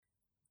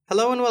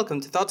Hello and welcome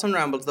to Thoughts and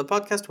Rambles, the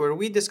podcast where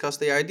we discuss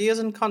the ideas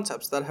and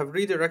concepts that have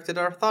redirected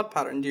our thought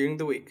pattern during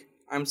the week.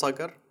 I'm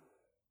Sagar.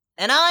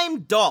 And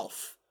I'm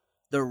Dolph,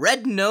 the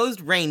red-nosed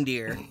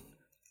reindeer.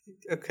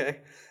 Okay.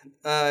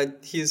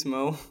 He's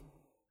Mo.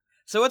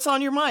 So what's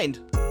on your mind?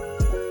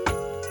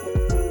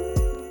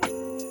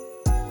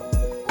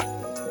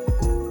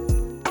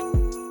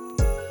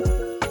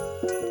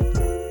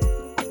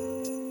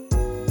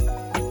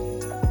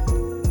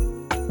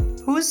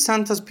 Who is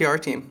Santa's PR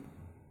team?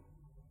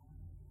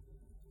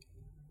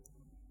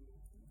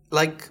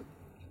 Do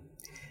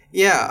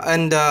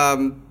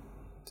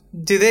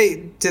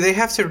they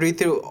have to read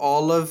through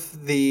all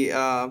of the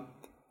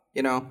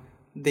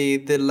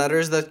the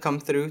letters that come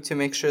through to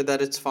make sure that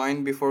it's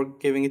fine before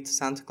giving it to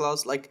Santa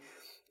Claus? Like,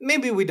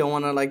 maybe we don't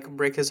want to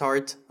break his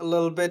heart a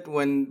little bit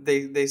when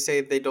they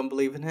say they don't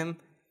believe in him,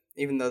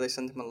 even though they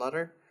sent him a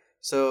letter.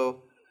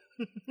 So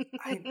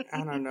I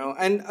don't know.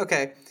 And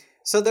okay,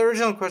 so the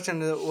original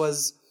question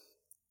was,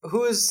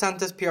 who is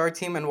Santa's PR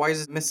team and why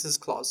is it Mrs.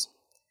 Claus?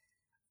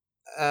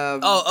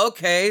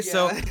 Okay, yeah.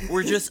 so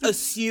we're just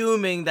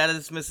assuming that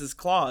it's Mrs.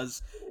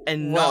 Claus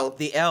and not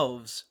the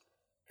elves.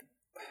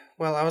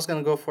 Well, I was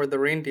gonna go for the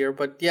reindeer,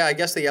 but yeah, I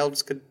guess the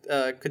elves could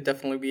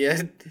definitely be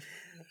it.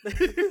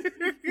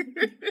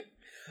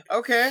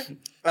 Okay.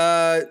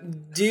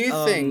 Do you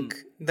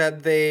think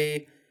that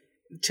they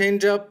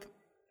change up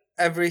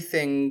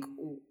everything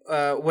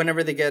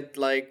whenever they get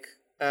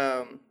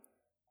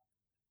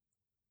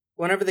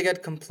whenever they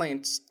get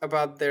complaints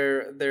about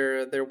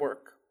their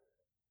work?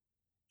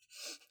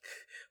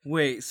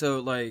 Wait,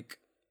 so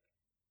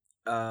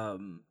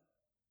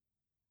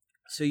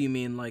so you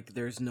mean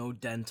there's no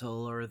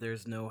dental or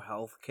there's no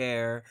health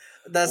care?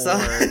 That's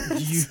not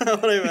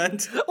what I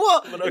meant.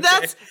 Well,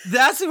 okay.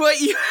 that's what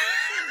you...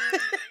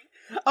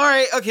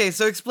 Alright, okay,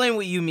 so explain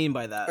what you mean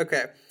by that.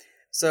 Okay,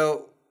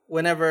 so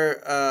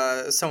whenever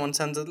someone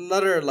sends a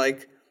letter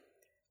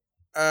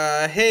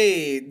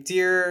hey,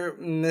 dear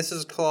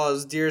Mrs.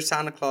 Claus, dear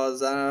Santa Claus,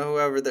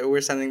 whoever that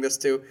we're sending this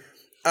to,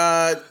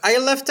 I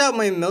left out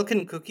my milk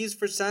and cookies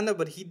for Santa,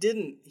 but he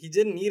didn't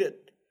eat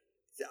it.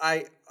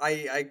 I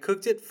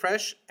cooked it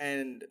fresh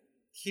and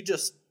he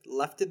just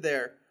left it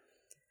there.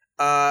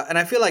 And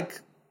I feel like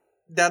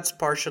that's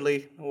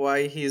partially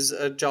why he's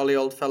a jolly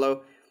old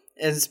fellow.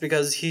 It's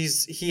because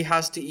he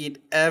has to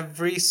eat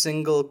every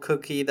single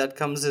cookie that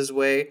comes his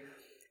way.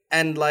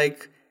 And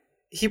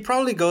he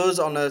probably goes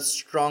on a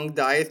strong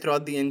diet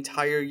throughout the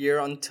entire year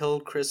until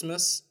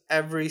Christmas,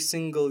 every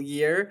single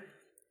year,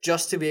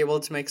 just to be able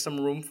to make some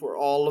room for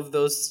all of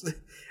those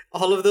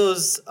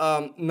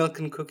milk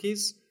and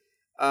cookies.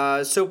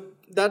 So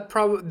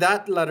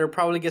that letter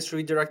probably gets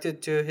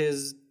redirected to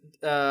his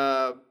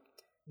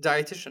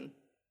dietitian.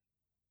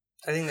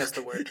 I think that's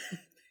the word.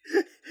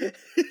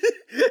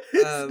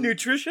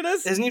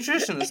 Nutritionist? His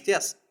nutritionist,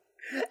 yes.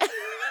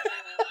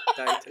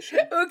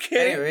 Dietitian.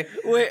 Okay. Anyway.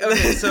 Wait,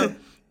 okay, so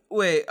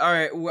wait,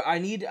 alright, I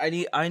need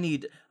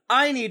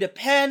a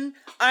pen,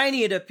 I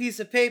need a piece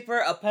of paper,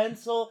 a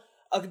pencil,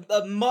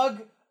 a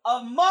mug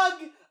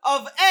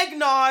of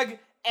eggnog,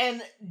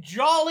 and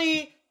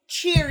jolly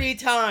cheery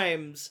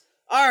times.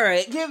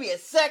 Alright, give me a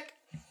sec.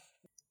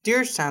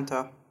 Dear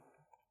Santa,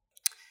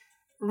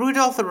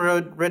 Rudolph the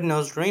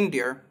Red-Nosed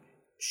Reindeer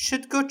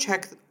should go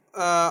check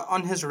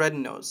on his red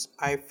nose.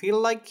 I feel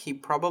like he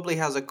probably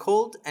has a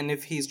cold, and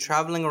if he's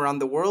traveling around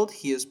the world,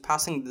 he is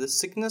passing the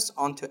sickness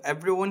on to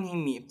everyone he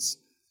meets.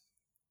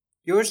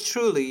 Yours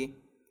truly,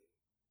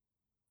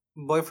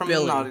 Boy from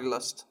Billy. the Naughty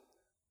List.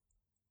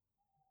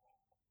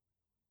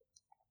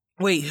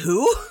 Wait,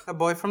 who? A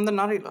boy from the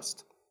Naughty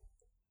List.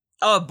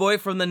 Oh, a boy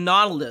from the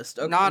Nautilus.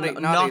 Okay. Naughty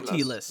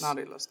Nautilus.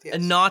 Naughty List, yes. A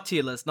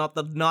Nautilus, not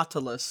the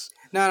Nautilus.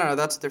 No,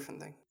 that's a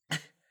different thing.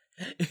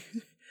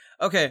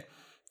 Okay.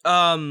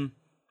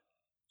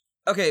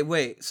 Okay,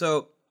 wait.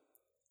 So,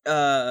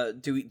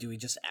 do we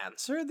just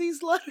answer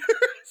these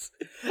letters?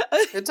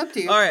 It's up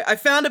to you. All right, I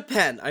found a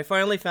pen. I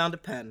finally found a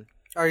pen.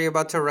 Are you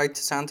about to write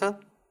to Santa?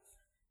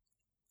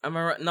 I'm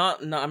not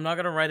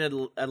gonna write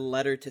a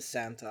letter to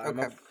Santa.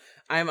 Okay.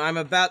 I'm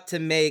about to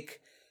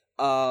make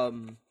a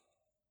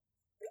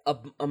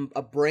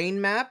brain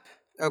map.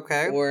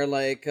 Okay. Or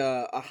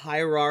a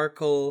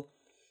hierarchical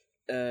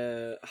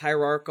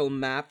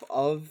map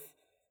of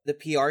the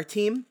PR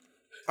team.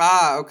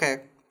 Ah,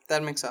 okay.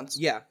 That makes sense.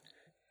 Yeah.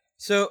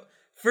 So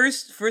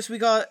first we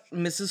got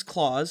Mrs.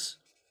 Claus.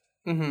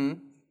 Mm-hmm.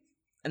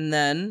 And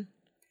then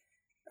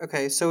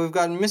okay, so we've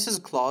got Mrs.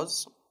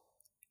 Claus.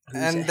 Who's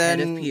head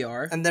of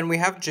PR. And then we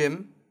have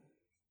Jim.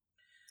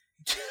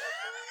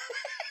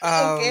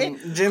 Okay.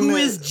 Who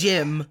is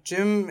Jim?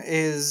 Jim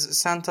is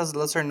Santa's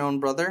lesser-known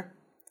brother.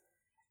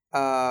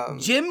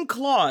 Jim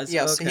Claus.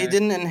 Yes, okay. he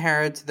didn't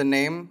inherit the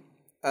name.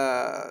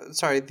 The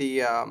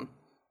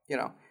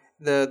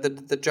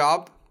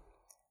job,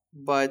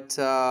 but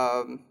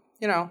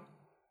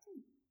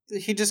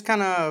he just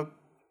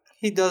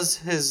he does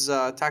his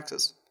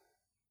taxes.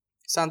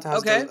 Santa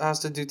has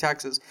to do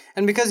taxes,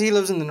 and because he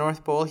lives in the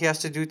North Pole, he has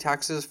to do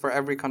taxes for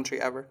every country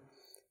ever.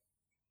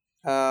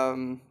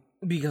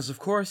 Because of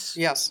course.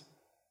 Yes.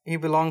 He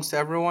belongs to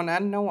everyone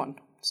and no one.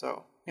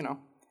 So, you know.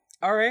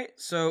 All right.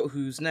 So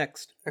who's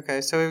next?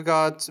 Okay, so we've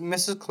got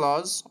Mrs.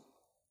 Claus.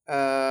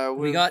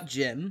 We got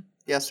Jim.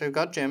 Yes, we've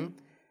got Jim.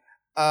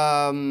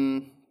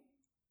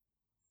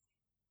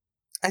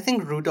 I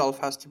think Rudolph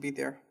has to be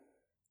there.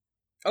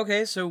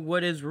 Okay, so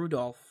what is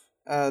Rudolph?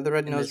 The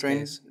red-nosed this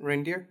case?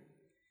 reindeer.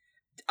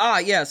 Ah,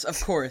 yes, of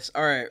course.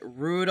 All right,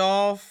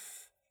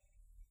 Rudolph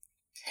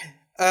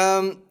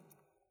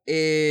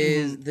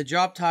is the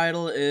job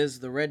title is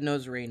the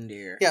red-nosed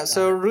reindeer. Yeah,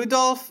 so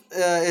Rudolph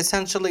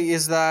essentially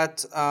is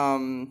that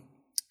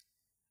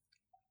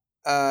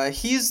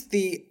he's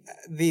the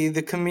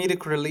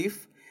comedic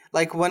relief.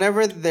 Like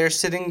whenever they're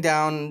sitting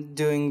down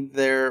doing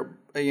their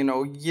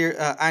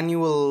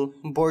annual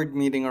board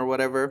meeting or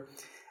whatever,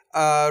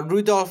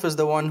 Rudolph is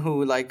the one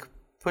who like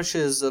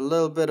pushes a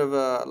little bit of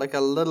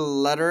a little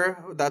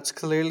letter that's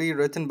clearly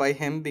written by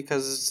him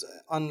because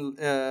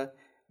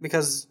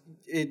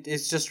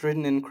it's just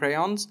written in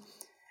crayons,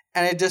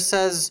 and it just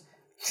says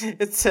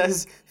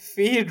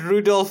feed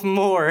Rudolph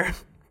more.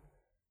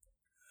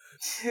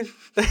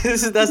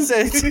 That's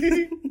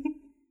it.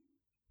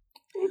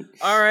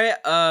 All right.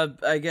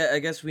 I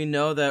guess we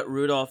know that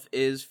Rudolph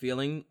is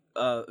feeling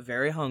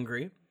very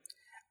hungry.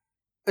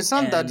 It's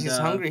not that he's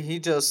hungry. He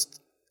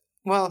just,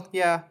 well,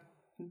 yeah.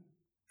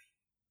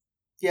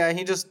 Yeah,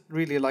 he just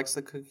really likes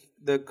the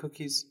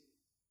cookies.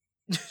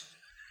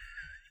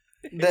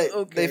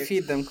 They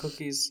feed them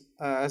cookies,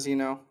 as you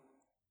know.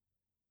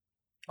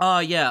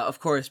 Yeah, of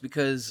course,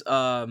 because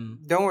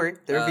don't worry,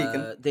 they're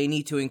vegan. They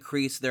need to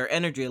increase their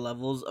energy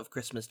levels of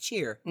Christmas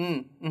cheer.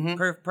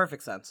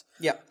 Perfect sense.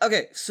 Yeah.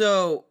 Okay,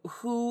 so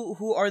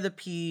who are the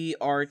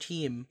PR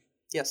team?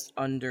 Yes.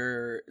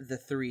 Under the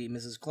three,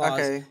 Mrs.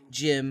 Claus,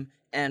 Jim,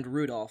 and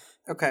Rudolph.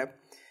 Okay.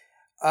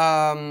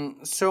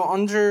 So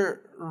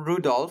under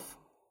Rudolph,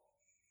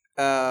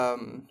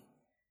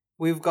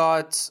 we've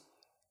got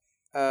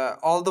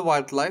all the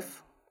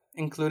wildlife,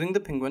 including the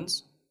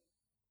penguins.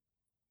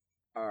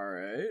 All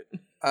right.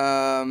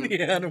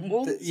 The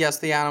animals? Yes,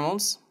 the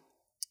animals.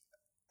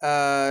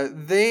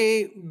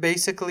 They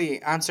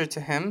basically answer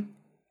to him.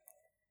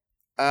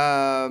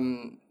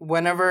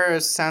 Whenever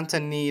Santa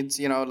needs,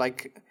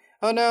 like,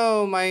 oh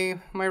no, my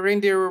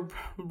reindeer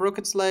broke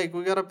its leg.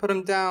 We gotta put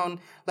him down.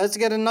 Let's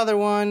get another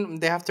one.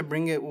 They have to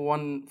bring it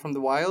one from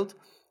the wild,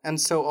 and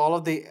so all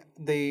of the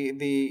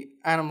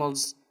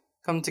animals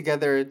come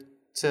together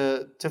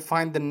to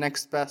find the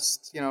next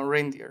best,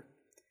 reindeer.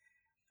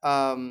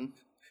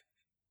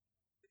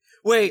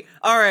 Wait,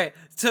 all right.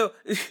 So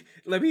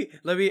let me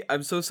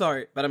I'm so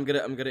sorry, but I'm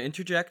going to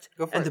interject.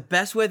 Go for and it. The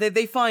best way that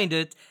they find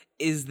it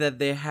is that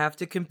they have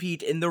to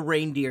compete in the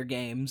reindeer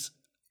games.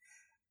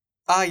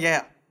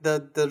 Yeah.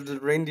 The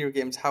reindeer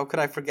games. How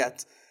could I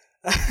forget?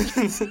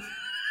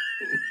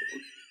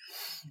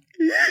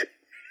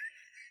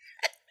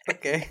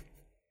 Okay.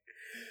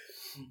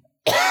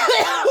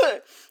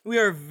 We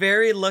are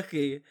very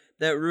lucky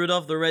that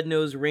Rudolph the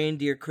Red-Nosed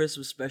Reindeer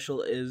Christmas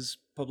special is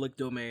public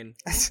domain.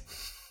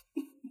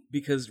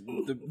 Because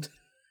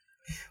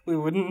we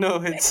wouldn't know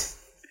it.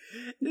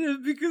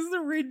 Because the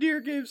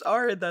reindeer games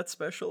are in that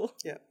special.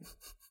 Yeah.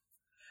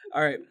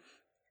 All right.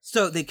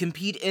 So they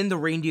compete in the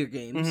reindeer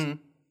games,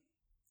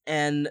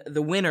 and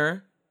the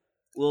winner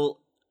will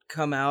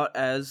come out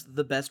as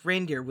the best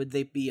reindeer. Would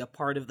they be a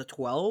part of the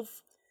 12?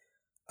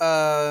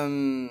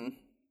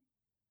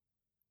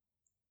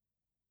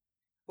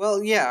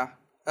 Well, yeah.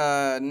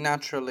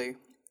 Naturally,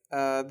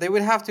 they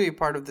would have to be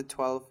part of the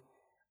 12.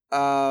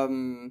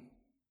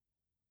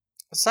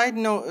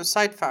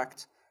 Side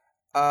fact.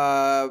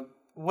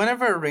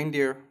 Whenever a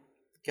reindeer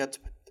gets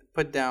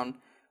put down,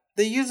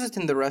 they use it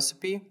in the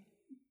recipe.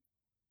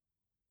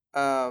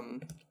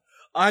 I'm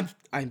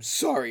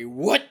sorry,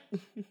 what?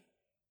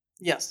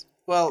 Yes.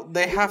 Well,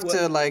 they have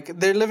to,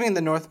 they're living in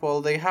the North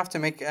Pole. They have to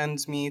make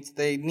ends meet.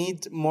 They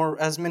need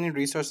as many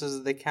resources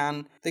as they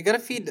can. They gotta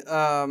feed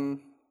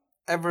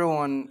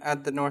everyone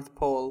at the North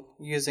Pole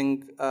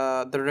using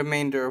the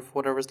remainder of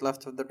whatever's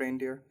left of the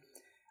reindeer.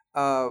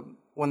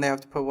 When they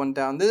have to put one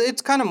down,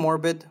 it's kind of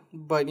morbid,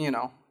 but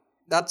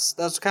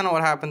that's kind of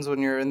what happens when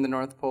you're in the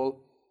North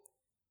Pole.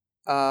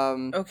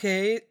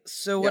 Okay,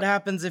 so what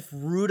happens if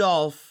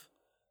Rudolph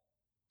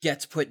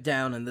gets put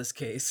down in this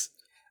case?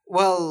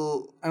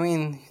 Well, I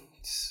mean,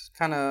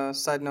 kind of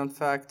side note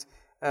fact,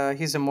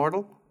 he's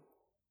immortal.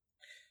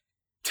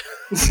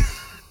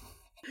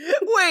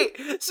 Wait,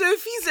 so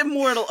if he's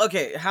immortal,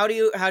 okay, how do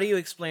you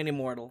explain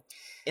immortal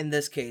in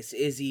this case?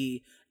 Is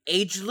he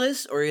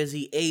ageless, or is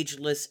he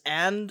ageless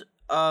and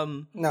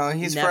no,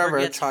 he's never forever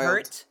gets a child.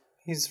 Hurt?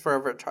 He's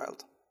forever a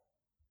child.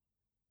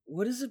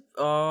 What is it?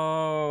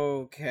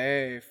 Oh,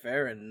 okay,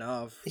 fair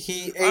enough.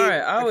 All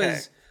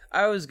right,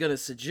 I was gonna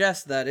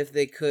suggest that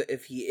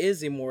if he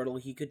is immortal,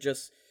 he could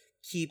just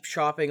keep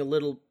chopping a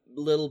little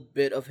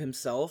bit of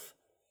himself.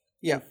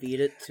 Yeah. And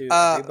feed it to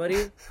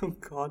everybody. Oh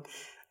God.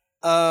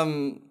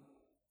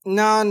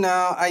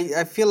 No.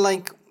 I feel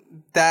like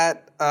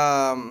that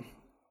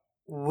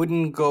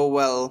wouldn't go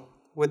well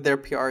with their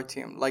PR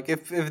team. Like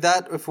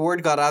if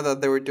word got out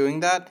that they were doing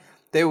that,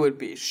 they would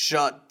be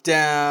shut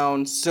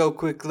down so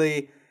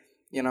quickly.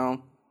 You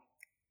know,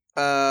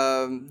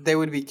 they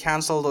would be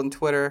canceled on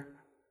Twitter.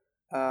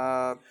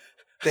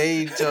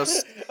 They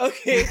just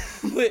Okay,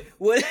 wait,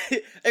 what?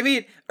 I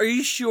mean, are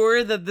you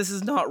sure that this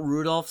is not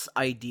Rudolph's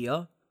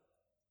idea?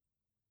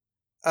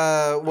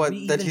 what,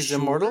 we that even he's sure?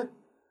 immortal?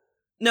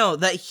 No,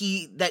 that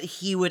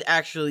he would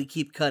actually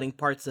keep cutting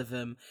parts of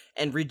him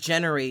and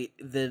regenerate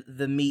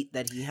the meat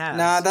that he has.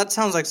 Nah, that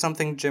sounds like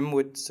something Jim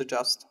would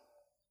suggest.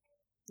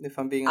 If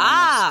I'm being honest.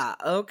 Ah,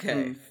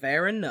 okay,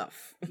 fair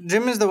enough.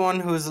 Jim is the one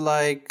who's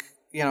like,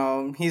 you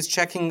know, he's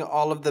checking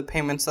all of the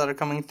payments that are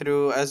coming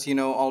through. As you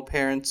know, all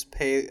parents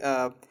pay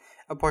a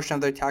portion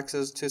of their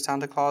taxes to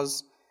Santa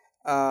Claus,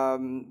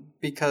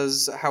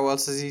 because how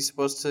else is he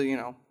supposed to, you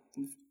know,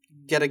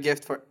 get a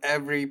gift for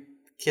every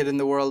kid in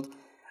the world?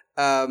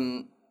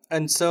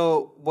 And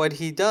so what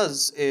he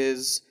does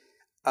is,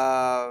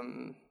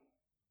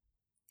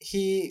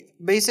 he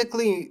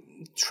basically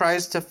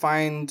tries to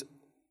find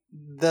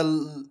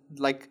the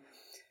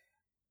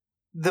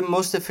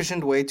most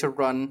efficient way to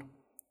run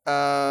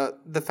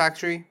the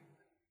factory,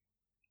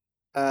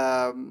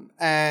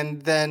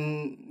 and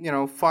then, you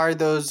know, fire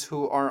those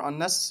who are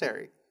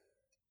unnecessary,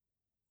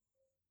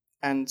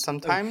 and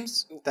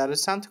sometimes that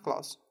is Santa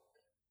Claus.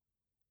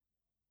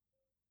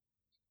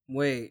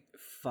 Wait,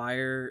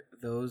 fire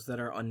those that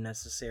are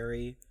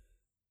unnecessary,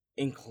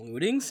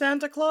 including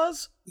Santa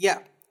Claus? Yeah.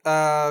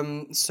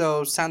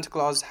 So Santa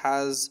Claus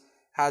has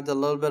had a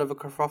little bit of a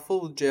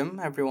kerfuffle with Jim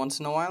every once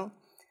in a while.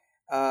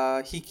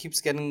 He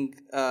keeps getting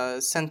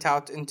sent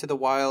out into the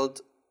wild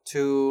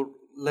to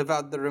live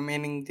out the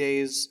remaining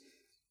days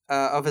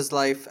of his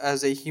life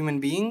as a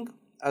human being,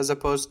 as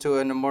opposed to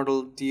an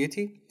immortal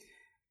deity.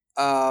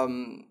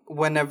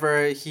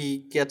 Whenever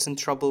he gets in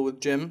trouble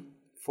with Jim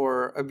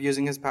for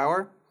abusing his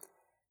power,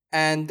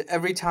 and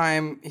every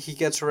time he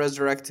gets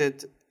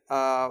resurrected,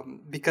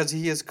 because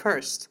he is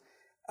cursed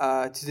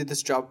to do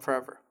this job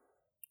forever,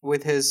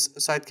 with his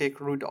sidekick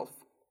Rudolph,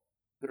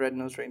 the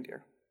red-nosed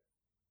reindeer.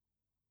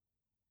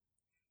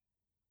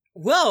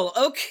 Well,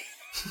 okay.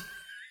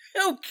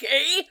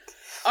 Okay.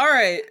 All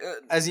right.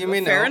 As you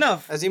may know, fair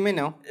enough. As you may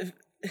know,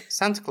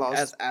 Santa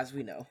Claus As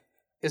we know.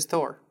 is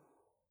Thor.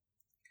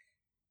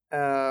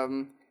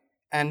 And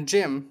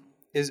Jim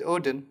is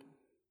Odin.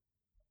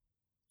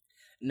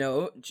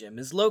 No, Jim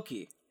is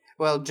Loki.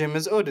 Well, Jim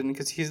is Odin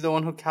because he's the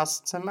one who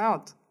casts him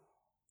out.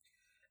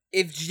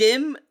 If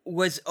Jim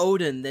was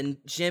Odin, then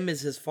Jim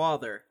is his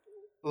father.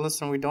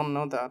 Listen, we don't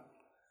know that.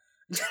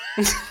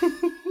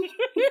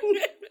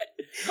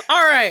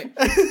 All right.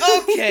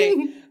 Okay.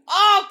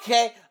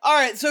 Okay. All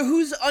right. So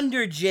who's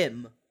under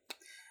Jim?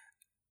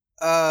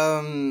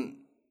 Well,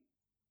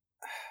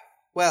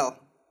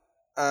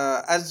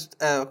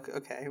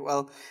 okay.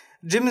 Well,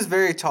 Jim is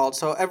very tall,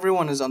 so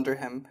everyone is under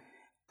him.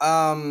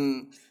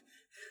 Okay.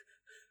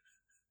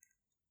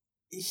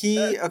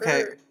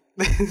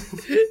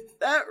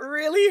 That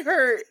really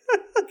hurt,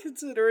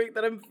 considering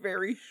that I'm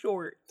very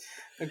short.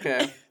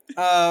 Okay.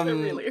 That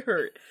really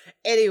hurt.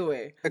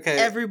 Anyway, okay.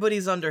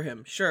 Everybody's under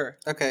him, sure.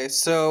 Okay,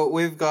 so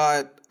we've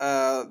got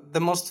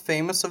the most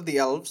famous of the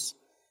elves,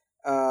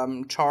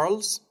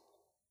 Charles.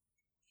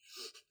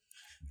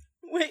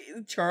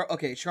 Wait,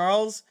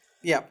 Charles.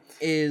 Yeah.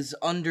 Is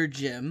under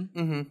Jim.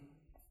 Mm-hmm.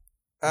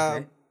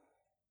 Okay.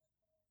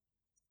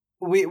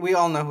 We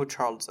all know who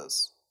Charles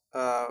is.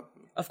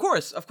 Of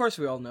course,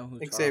 we all know who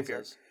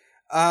Xavier. Charles is.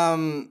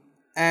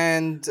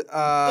 And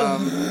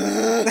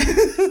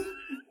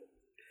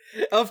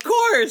of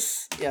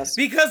course. Yes.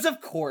 Because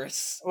of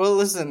course. Well,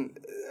 listen,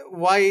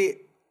 why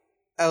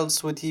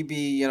else would he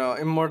be,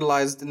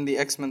 immortalized in the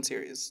X-Men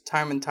series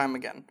time and time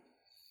again?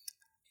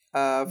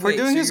 For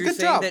doing his good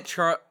job.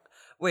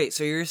 Wait,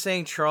 so you're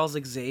saying Charles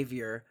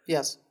Xavier?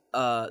 Yes.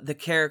 The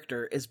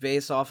character is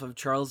based off of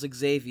Charles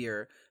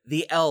Xavier,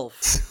 the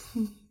elf.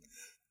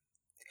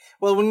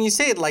 Well, when you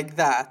say it like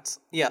that,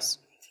 yes.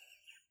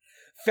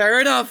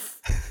 Fair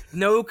enough.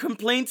 No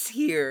complaints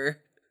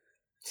here.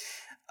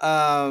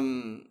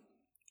 Of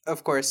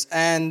course.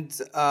 And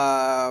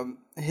so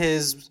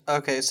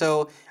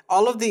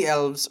all of the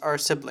elves are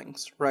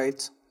siblings,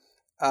 right?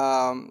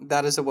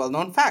 That is a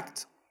well-known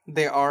fact.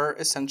 They are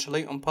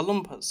essentially Oompa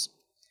Loompas.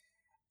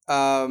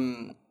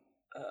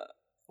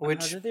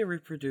 Which, how do they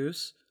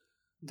reproduce?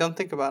 Don't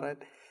think about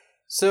it.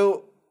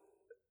 So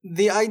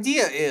the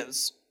idea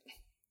is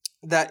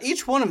that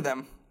each one of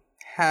them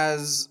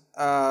has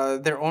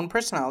their own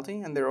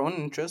personality and their own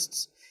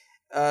interests,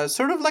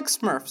 sort of like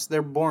Smurfs.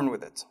 They're born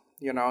with it.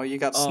 You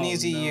got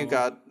Sneezy, you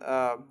got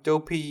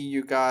Dopey,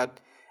 you got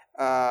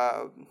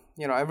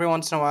every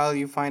once in a while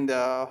you find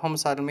a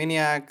homicidal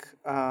maniac.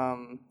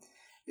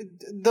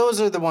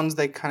 Those are the ones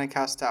they kind of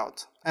cast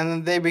out, and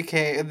then they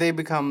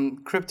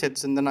become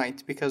cryptids in the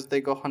night because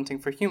they go hunting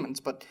for humans.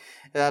 But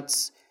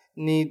that's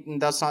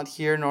not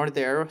here nor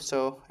there.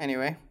 So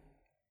anyway.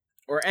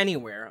 Or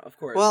anywhere, of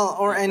course. Well,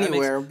 or that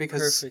anywhere, makes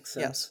because perfect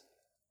sense.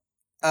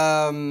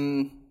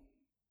 Yes.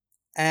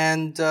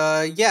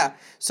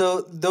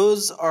 So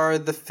those are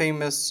the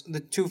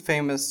two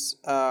famous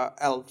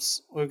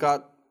elves. We've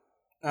got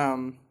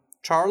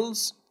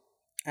Charles,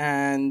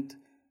 and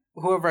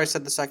whoever I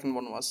said the second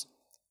one was.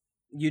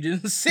 You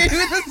didn't say who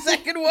the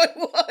second one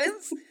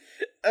was?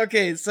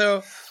 Okay,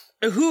 so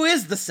who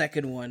is the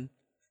second one?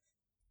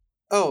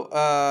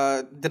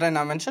 Oh, did I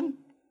not mention?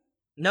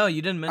 No,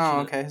 you didn't mention Oh,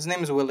 okay. His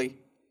name is Willie.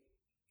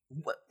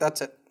 What?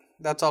 That's it.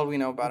 That's all we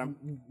know about him.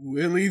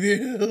 Willie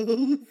the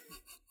Elf.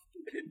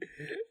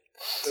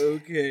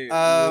 Okay,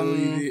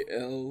 Willie the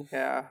Elf.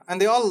 Yeah, and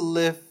they all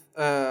live.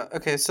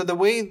 Okay, so the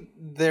way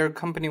their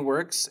company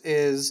works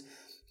is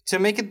to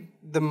make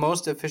it the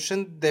most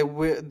efficient. They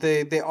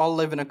all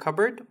live in a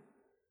cupboard.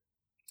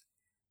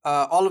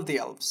 All of the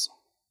elves.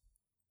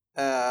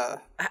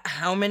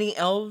 How many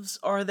elves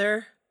are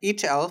there?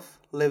 Each elf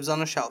lives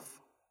on a shelf.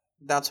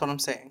 That's what I'm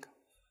saying.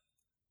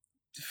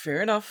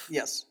 Fair enough.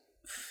 Yes.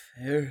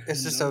 Fair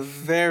It's just enough. a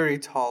very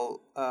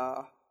tall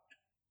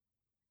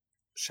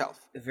shelf.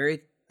 A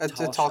very It's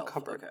a tall shelf,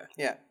 cupboard. okay.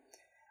 Yeah.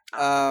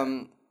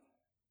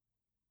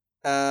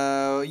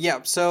 Yeah,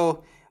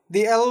 so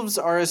the elves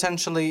are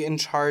essentially in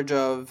charge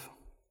of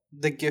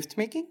the gift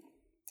making.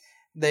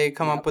 They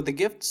come up with the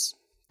gifts.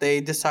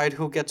 They decide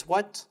who gets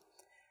what.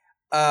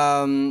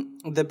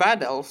 The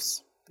bad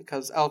elves,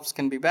 because elves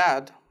can be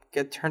bad,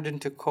 get turned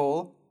into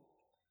coal.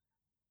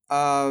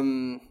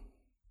 And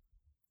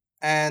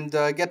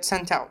get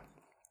sent out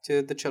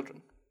to the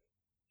children,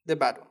 the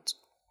bad ones,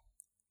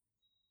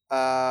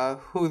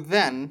 who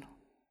then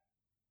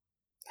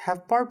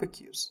have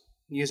barbecues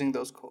using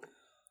those coal.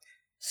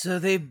 So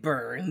they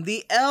burn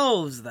the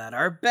elves that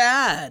are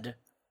bad.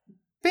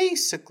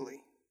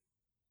 Basically.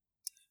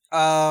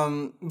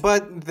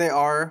 But they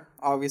are,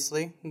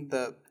 obviously,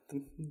 the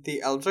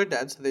elves are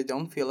dead, so they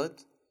don't feel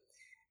it.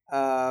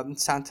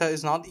 Santa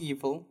is not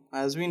evil,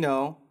 as we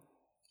know.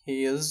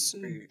 He is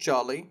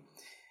jolly.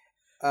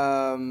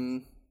 Are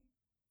you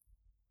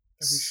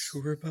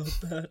sure about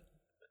that?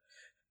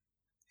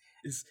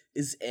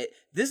 Is it?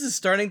 This is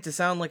starting to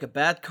sound like a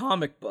bad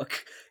comic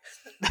book.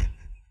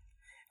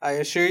 I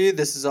assure you,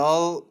 this is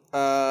all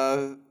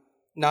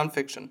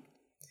nonfiction.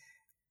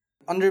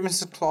 Under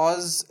Mrs.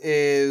 Claus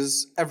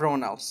is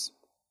everyone else.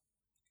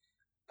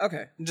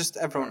 Okay. Just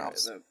everyone Alright,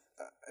 else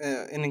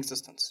then. in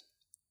existence.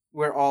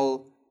 We're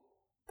all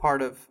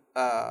part of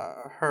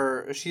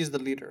her. She's the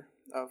leader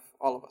of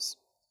all of us.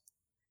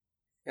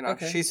 You know,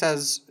 Okay. She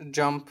says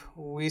jump.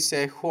 We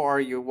say, who are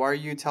you? Why are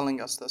you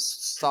telling us this?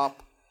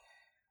 Stop.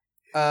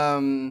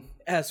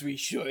 As we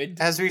should.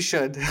 As we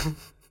should.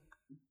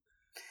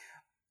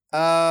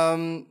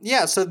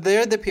 Yeah, so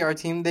they're the PR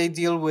team. They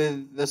deal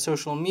with the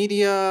social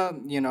media,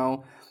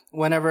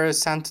 whenever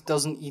Santa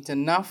doesn't eat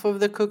enough of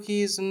the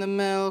cookies and the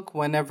milk,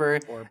 whenever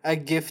a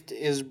gift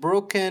is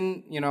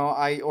broken,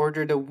 I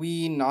ordered a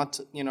Wii, not,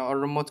 a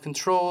remote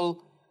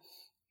control,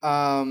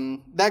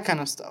 that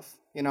kind of stuff,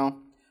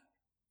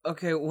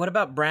 Okay, what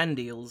about brand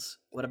deals?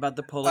 What about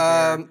the polar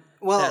bear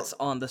that's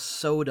on the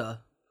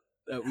soda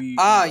that we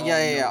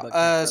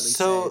yeah.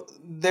 So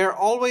they're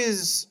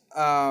always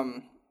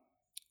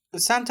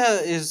Santa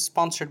is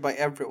sponsored by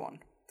everyone,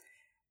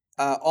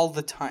 all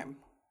the time,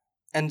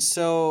 and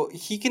so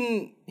he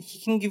can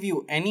give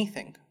you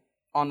anything,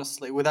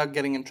 honestly, without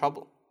getting in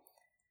trouble.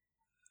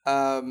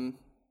 So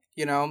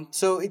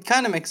it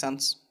kind of makes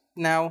sense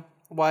now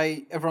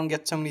why everyone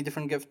gets so many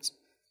different gifts.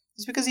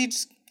 It's because he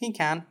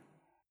can.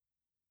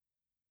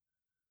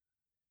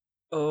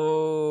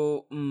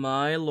 Oh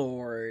my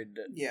lord.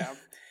 Yeah.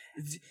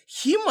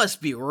 He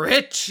must be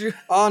rich.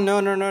 Oh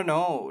no.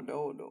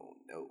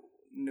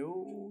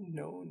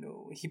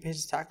 He pays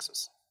his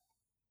taxes.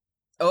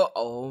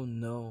 Oh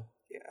no.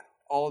 Yeah,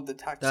 all of the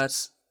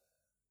taxes.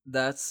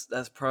 That's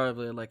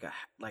probably like a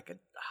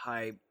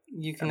high.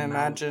 You can amount.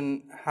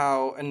 imagine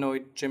how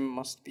annoyed Jim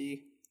must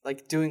be,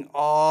 like doing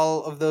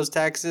all of those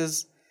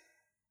taxes.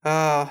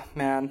 Oh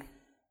man.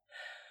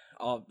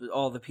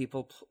 All the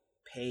people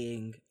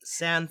paying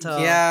Santa.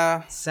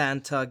 Yeah.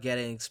 Santa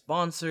getting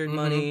sponsored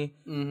money.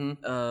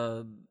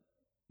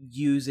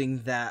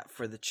 Using that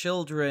for the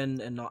children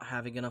and not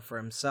having enough for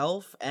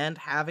himself, and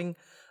having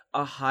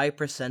a high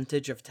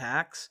percentage of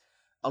tax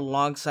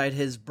alongside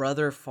his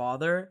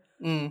father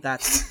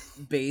that's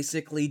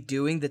basically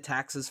doing the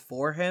taxes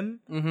for him.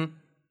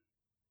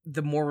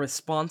 The more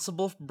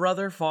responsible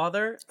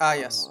father.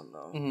 Yes. Oh,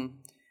 no.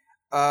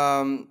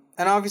 And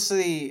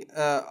obviously,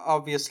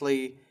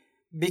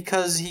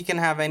 because he can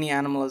have any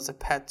animal as a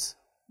pet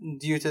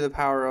due to the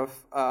power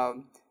of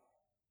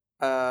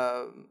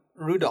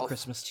Rudolph.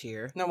 Christmas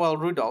cheer. No, well,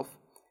 Rudolph,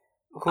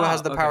 who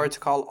has the power to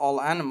call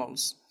all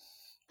animals.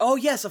 Oh,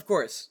 yes, of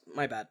course.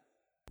 My bad.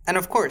 And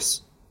of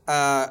course,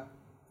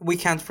 we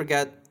can't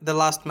forget the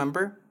last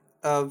member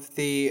of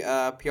the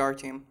PR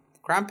team,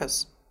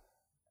 Krampus.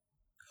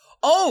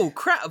 Oh,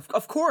 crap!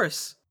 Of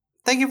course.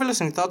 Thank you for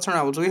listening to Thoughts on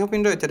Rebels. We hope you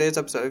enjoyed today's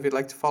episode. If you'd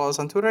like to follow us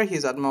on Twitter,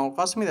 he's at Mo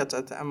Qasemi. That's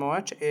at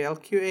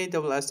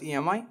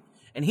MOHALQASSEMI.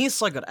 And he's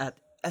Sligot at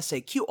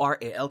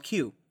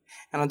SAQRALQ.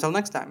 And until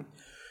next time.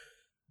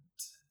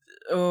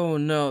 Oh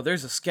no,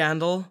 there's a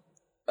scandal.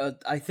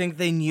 I think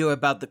they knew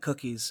about the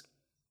cookies.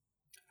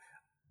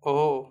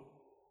 Oh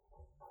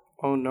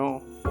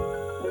no.